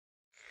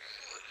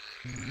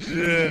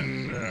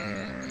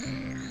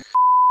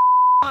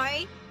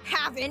I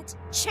haven't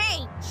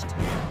changed.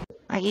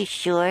 Are you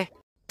sure?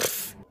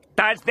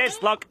 Does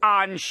this look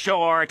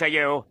unsure to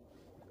you?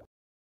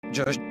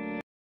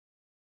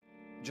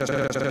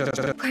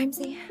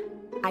 Crimesy,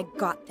 I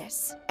got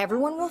this.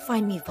 Everyone will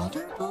find me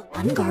vulnerable,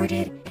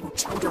 unguarded, and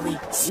totally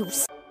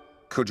useless.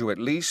 Could you at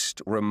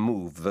least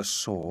remove the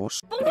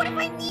source? But what if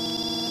I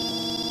need?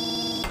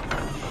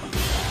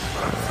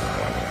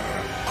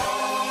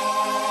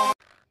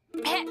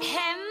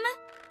 Him?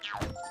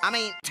 I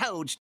mean,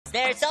 toads.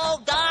 They're so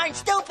darn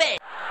stupid!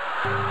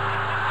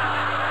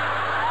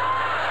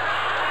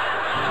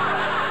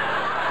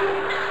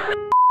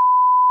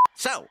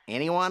 So,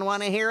 anyone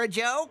want to hear a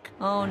joke?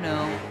 Oh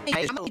no.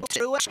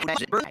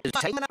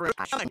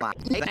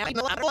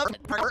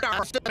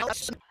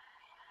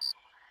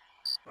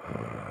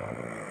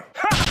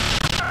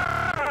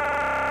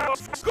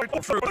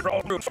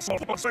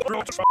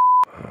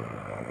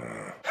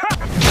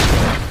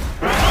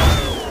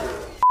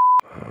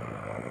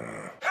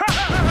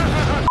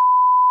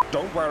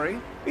 Don't worry,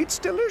 it's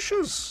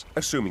delicious.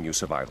 Assuming you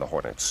survive the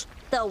hornets.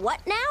 The what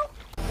now?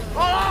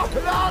 Oh,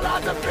 no,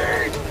 not the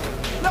bees!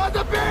 Not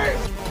the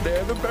bees!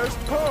 They're the best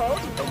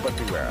part. Oh, but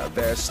beware,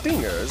 their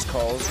stingers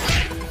cause...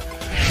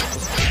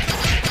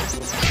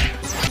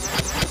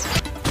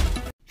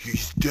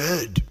 He's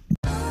dead.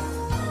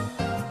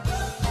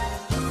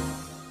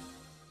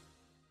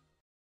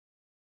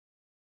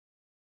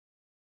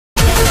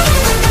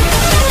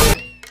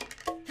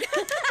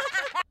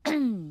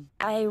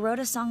 I wrote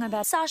a song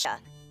about Sasha.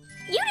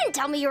 You didn't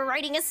tell me you were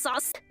writing a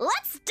sauce.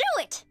 Let's do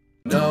it!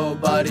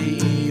 Nobody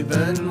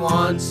even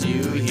wants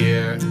you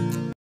here.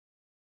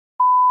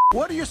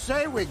 What do you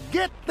say we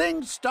get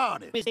things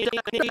started?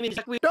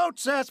 Don't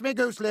sass me,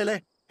 Goose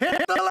Lily.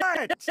 Hit the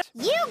lights!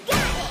 You got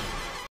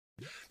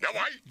it! Now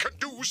I can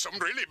do some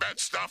really bad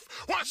stuff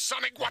while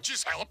Sonic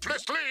watches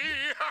helplessly.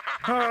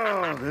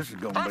 Oh, this is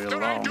gonna be a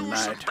long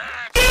night.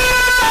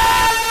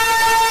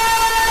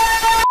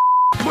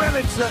 Well,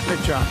 it's certainly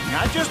charming.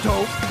 I just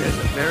hope there's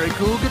a very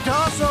cool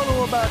guitar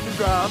solo about to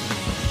drop.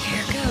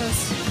 Here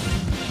goes.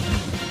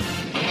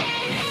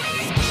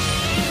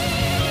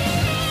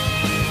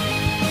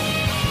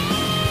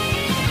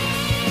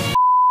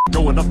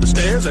 Going up the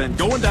stairs and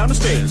going down the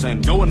stairs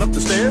and going up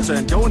the stairs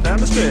and going down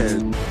the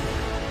stairs.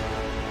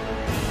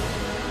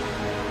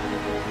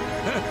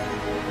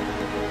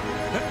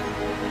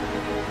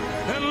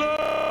 Hello!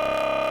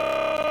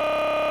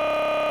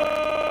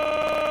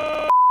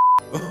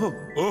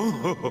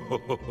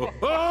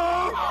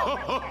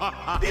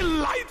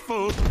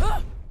 Delightful!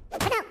 Now,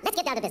 let's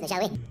get down to business,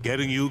 shall we?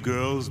 Getting you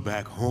girls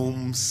back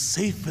home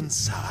safe and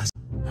sound.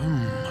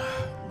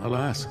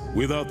 Alas,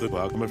 without the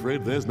box, I'm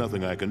afraid there's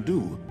nothing I can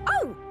do.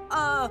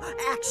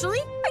 Actually,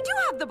 I do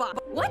have the bob.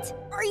 What?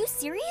 Are you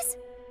serious?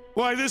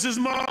 Why, this is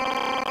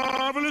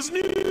marvelous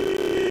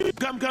news!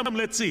 Come,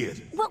 let's see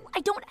it. Well,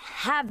 I don't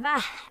have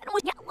that.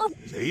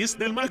 Say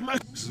still, my.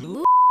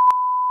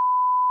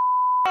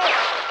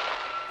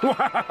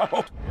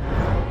 Wow!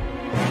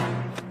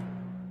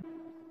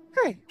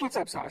 Hey, what's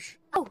up, Sash?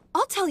 Oh,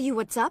 I'll tell you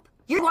what's up.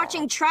 You're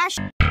watching trash.